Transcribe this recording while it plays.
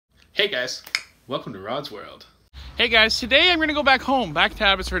Hey guys, welcome to Rod's World. Hey guys, today I'm going to go back home, back to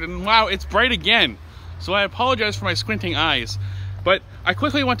Abbotsford, and wow, it's bright again. So I apologize for my squinting eyes. But I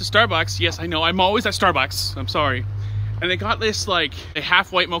quickly went to Starbucks. Yes, I know, I'm always at Starbucks. I'm sorry. And they got this like a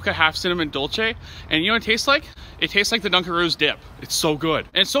half white mocha, half cinnamon dolce. And you know what it tastes like? It tastes like the Dunkaroos dip. It's so good.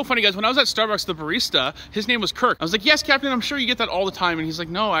 And it's so funny, guys. When I was at Starbucks, the barista, his name was Kirk. I was like, yes, Captain, I'm sure you get that all the time. And he's like,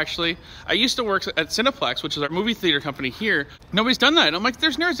 no, actually, I used to work at Cineplex, which is our movie theater company here. Nobody's done that. And I'm like,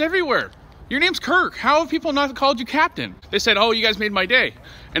 there's nerds everywhere. Your name's Kirk. How have people not called you Captain? They said, oh, you guys made my day.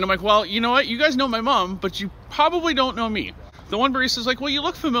 And I'm like, well, you know what? You guys know my mom, but you probably don't know me. The one barista's like, well, you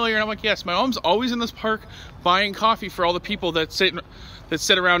look familiar. And I'm like, yes, my mom's always in this park buying coffee for all the people that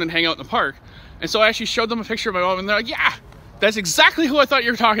sit around and hang out in the park. And so I actually showed them a picture of my mom, and they're like, yeah, that's exactly who I thought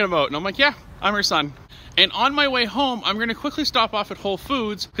you were talking about. And I'm like, yeah, I'm her son. And on my way home, I'm going to quickly stop off at Whole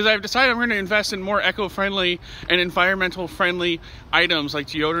Foods because I've decided I'm going to invest in more eco-friendly and environmental-friendly items like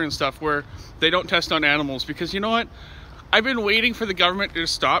deodorant and stuff where they don't test on animals. Because you know what? I've been waiting for the government to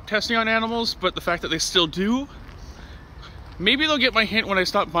stop testing on animals, but the fact that they still do, maybe they'll get my hint when I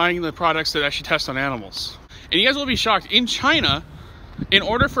stop buying the products that actually test on animals. And you guys will be shocked. In China, in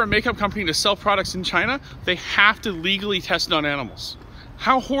order for a makeup company to sell products in China, they have to legally test it on animals.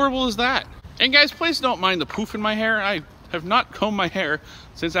 How horrible is that? And guys, please don't mind the poof in my hair. I have not combed my hair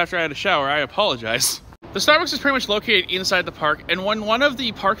since after I had a shower. I apologize. The Starbucks is pretty much located inside the park, and when one of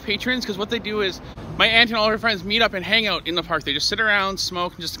the park patrons, because what they do is my aunt and all her friends meet up and hang out in the park. They just sit around,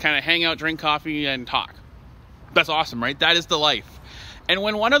 smoke, and just kind of hang out, drink coffee, and talk. That's awesome, right? That is the life. And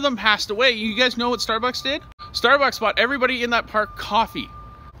when one of them passed away, you guys know what Starbucks did? Starbucks bought everybody in that park coffee.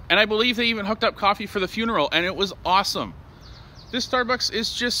 And I believe they even hooked up coffee for the funeral, and it was awesome. This Starbucks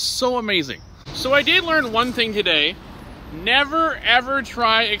is just so amazing. So I did learn one thing today. Never ever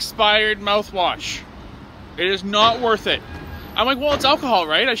try expired mouthwash. It is not worth it. I'm like, well, it's alcohol,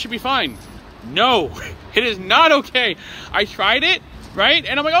 right? I should be fine. No, it is not okay. I tried it, right?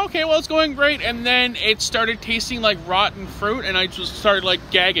 And I'm like, okay, well, it's going great. And then it started tasting like rotten fruit, and I just started like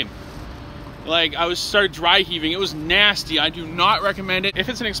gagging. Like I started dry heaving. It was nasty. I do not recommend it. If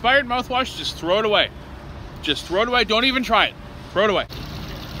it's an expired mouthwash, just throw it away. Just throw it away. Don't even try it. Throw it away.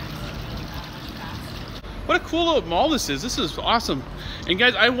 What a cool little mall this is. This is awesome. And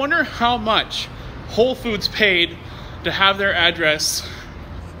guys, I wonder how much Whole Foods paid to have their address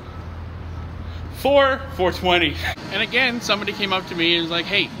for $4.20. And again, somebody came up to me and was like,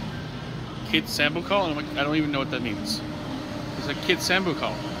 hey, Kid Sambucol? And I'm like, I don't even know what that means. He's like, Kid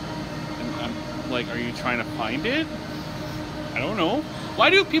Sambucol. And I'm like, are you trying to find it? I don't know. Why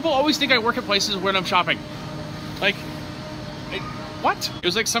do people always think I work at places when I'm shopping? Like, what? It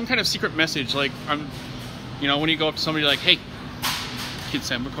was like some kind of secret message. Like, you know, when you go up to somebody like, hey, Kid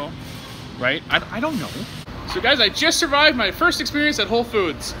Sambucol, right? I don't know. So guys, I just survived my first experience at Whole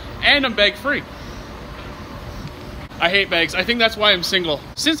Foods, and I'm bag free. I hate bags. I think that's why I'm single.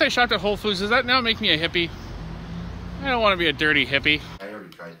 Since I shopped at Whole Foods, does that now make me a hippie? I don't want to be a dirty hippie. I already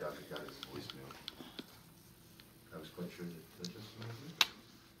tried Dr. Guy's voicemail. I was quite sure that just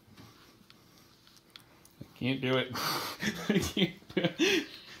I can't do it. I can't do it.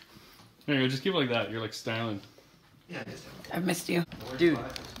 There you go, just keep it like that. You're like styling. Yeah, I've missed you. Dude,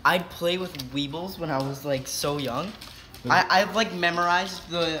 I'd play with Weebles when I was like so young. I've like memorized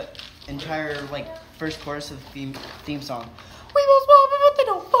the entire like first chorus of the theme song. Weebles, but they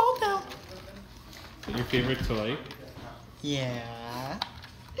don't fall down. Is that your favorite to like? Yeah.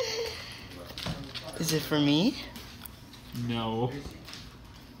 Is it for me? No.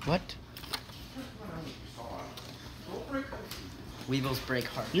 What? Weebles break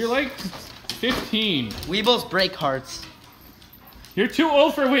hearts. You're like 15. Weebles break hearts. You're too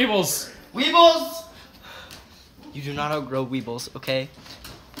old for Weebles. Weebles! You do not outgrow Weebles, okay?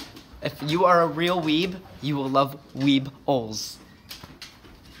 If you are a real weeb, you will love Weeb-oles.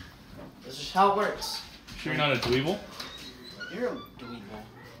 This is how it works. Sure you're not a dweeble? You're a dweeble.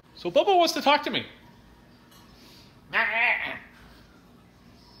 So Bobo wants to talk to me.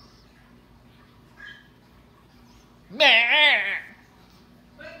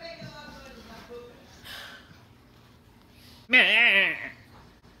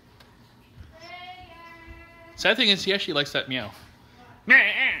 Sad thing is he actually likes that meow. Meow.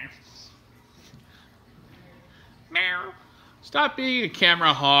 Stop being a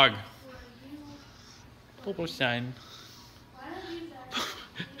camera hog. Bobo son.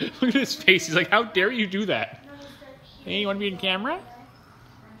 Look at his face. He's like, how dare you do that? Hey, you want to be in camera?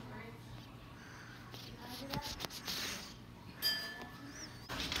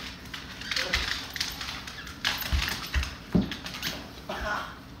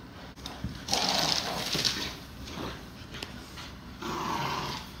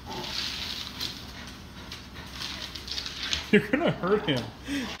 You're gonna hurt him.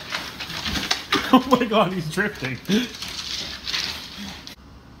 Oh my god, he's drifting.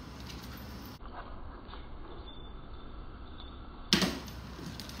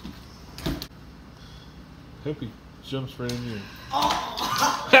 Hope he jumps right in you.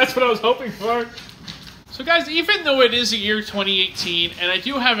 Oh. That's what I was hoping for. So guys, even though it is the year 2018, and I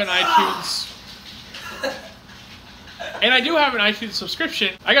do have an iTunes... And I do have an iTunes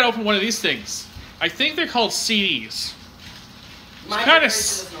subscription, I gotta open one of these things. I think they're called CDs. Kind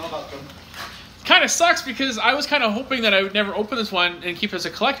of sucks because I was kind of hoping that I would never open this one and keep it as a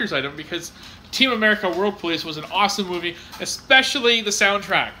collector's item because Team America World Police was an awesome movie, especially the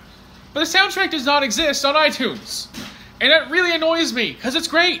soundtrack. But the soundtrack does not exist on iTunes. And that really annoys me because it's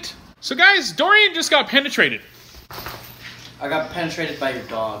great. So guys, Dorian just got penetrated. I got penetrated by your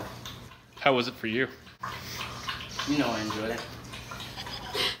dog. How was it for you? You know I enjoyed it.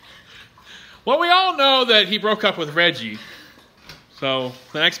 Well, we all know that he broke up with Reggie. So,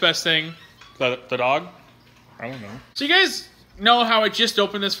 the next best thing, the dog? I don't know. So you guys know how I just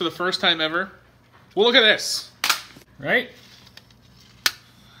opened this for the first time ever? Well, look at this. Right?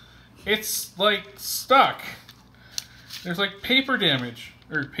 It's, like, stuck. There's, like, paper damage.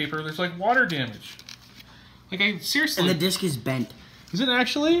 Or paper, there's, like, water damage. Like, I seriously... And the disc is bent. Is it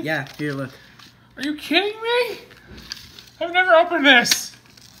actually? Yeah, here, look. Are you kidding me? I've never opened this.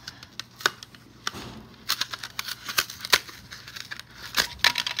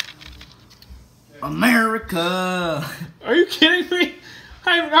 America! Are you kidding me?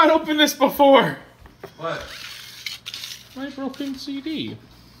 I have not opened this before. What? My broken CD.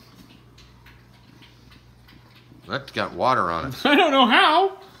 That got water on it. I don't know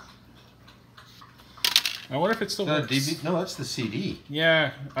how. I wonder if it still works. No, that's the CD.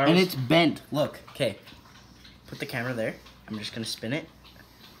 Yeah. And it's bent. Look. Okay. Put the camera there. I'm just going to spin it.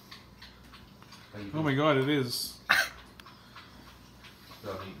 Oh my god, it is.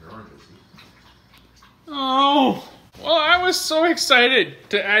 Oh. Well, I was so excited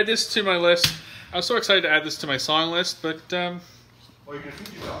to add this to my list. I was so excited to add this to my song list, but Well, you can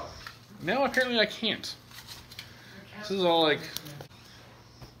feed your dog. now apparently I can't. This is all like...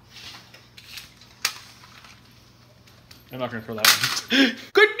 I'm not going to throw that one.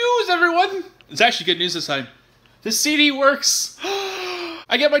 Good news, everyone! It's actually good news this time. The CD works!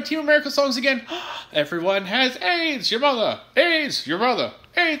 I get my Team America songs again. Everyone has AIDS, your mother. AIDS, your mother.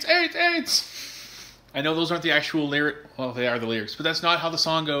 AIDS, AIDS, AIDS. I know those aren't the actual lyric. Well, they are the lyrics, but that's not how the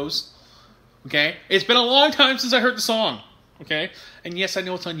song goes. Okay? It's been a long time since I heard the song. Okay? And yes, I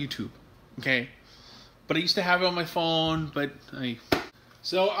know it's on YouTube. Okay? But I used to have it on my phone, but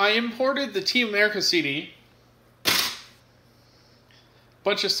So I imported the Team America CD.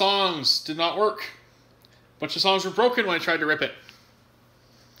 Bunch of songs did not work. Bunch of songs were broken when I tried to rip it.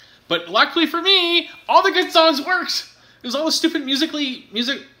 But luckily for me, all the good songs worked. It was all the stupid It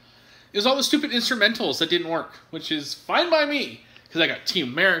was all the stupid instrumentals that didn't work, which is fine by me. Because I got Team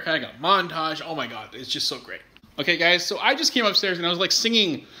America, I got Montage. Oh my god, it's just so great. Okay guys, so I just came upstairs and I was like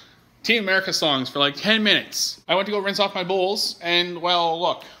singing Team America songs for like 10 minutes. I went to go rinse off my bowls and, well,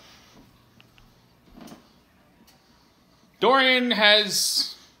 look. Dorian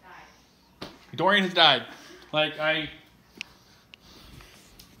has died. Like,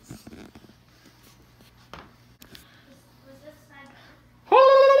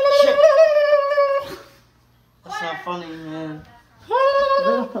 Shit. That's not funny, man.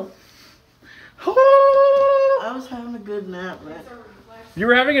 I was having a good nap, man. You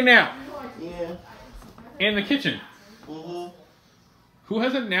were having a nap? Yeah. In the kitchen? Mm-hmm. Who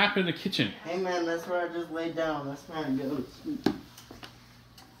has a nap in the kitchen? Hey, man, that's where I just laid down. That's where I go to sleep.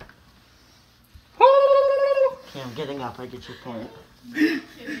 Okay, I'm getting up. I get your point.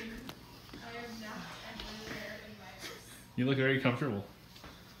 You look very comfortable.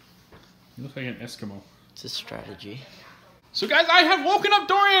 You look like an Eskimo. It's a strategy. So guys, I have woken up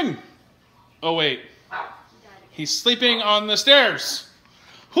Dorian! Oh wait. He's sleeping on the stairs.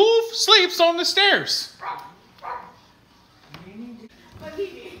 Who sleeps on the stairs?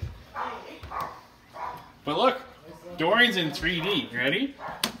 But look, Dorian's in 3D. Ready?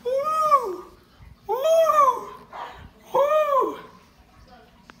 Woo! Woo! Woo!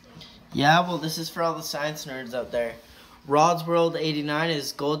 Yeah, well, this is for all the science nerds out there. Rod's World 89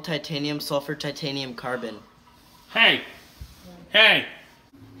 is gold, titanium, sulfur, titanium, carbon. Hey! Hey!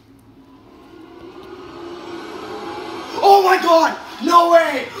 Oh my god! No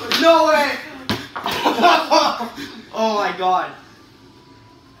way! No way! Oh my god.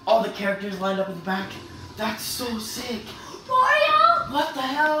 All the characters lined up in the back. That's so sick. Mario! What the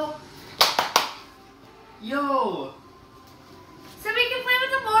hell? Yo! So we can play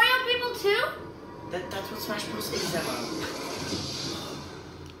with the Mario people too? That's what's Smash Bros. Is Emma.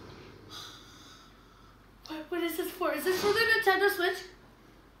 What is this for? Is this for the Nintendo Switch?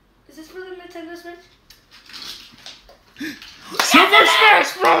 Is this for the Nintendo Switch? Super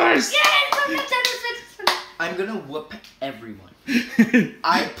Smash Brothers! Yeah, it's for Nintendo Switch! I'm gonna whoop everyone.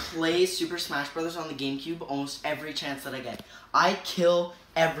 I play Super Smash Brothers on the GameCube almost every chance that I get. I kill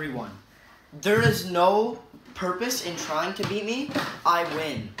everyone. There is no purpose in trying to beat me. I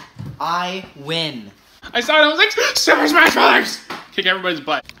win. I win. I saw it, I was like, Super Smash Brothers! Kick everybody's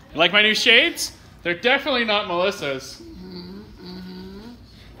butt. You like my new shades? They're definitely not Melissa's.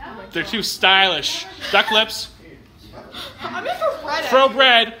 They're too stylish. Duck lips. I'm in for bread. Throw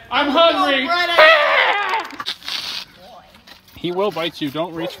bread. I'm hungry. Bread. He will bite you.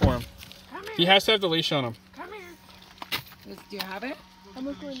 Don't reach for him. He has to have the leash on him. Come here. Do you have it? I'm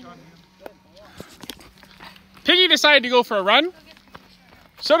looking. Piggy decided to go for a run.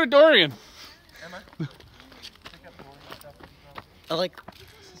 So did Dorian. I like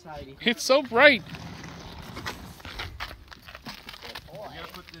society. It's so bright.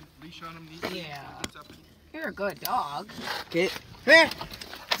 Yeah. You're a good dog. Okay. Here.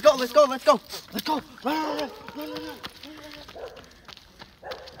 Let's go. Let's go. Let's go. Let's go. Run, run, run, run, run.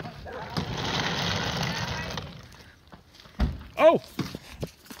 Oh.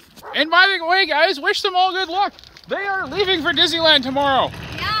 And by the way, guys, wish them all good luck. They are leaving for Disneyland tomorrow.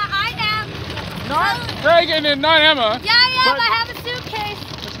 Yeah, I am. Not Reagan and not Emma. Yeah, I am. But I have a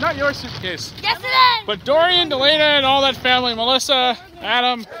suitcase. it's not your suitcase. Yes, it is. But Dorian, Delana, and all that family, Melissa,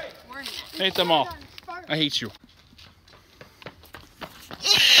 Adam, hate them all. I hate you.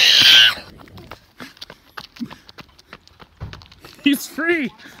 He's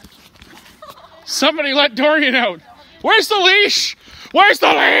free. Somebody let Dorian out. Where's the leash? Where's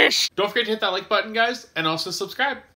the leash? Don't forget to hit that like button, guys, and also subscribe.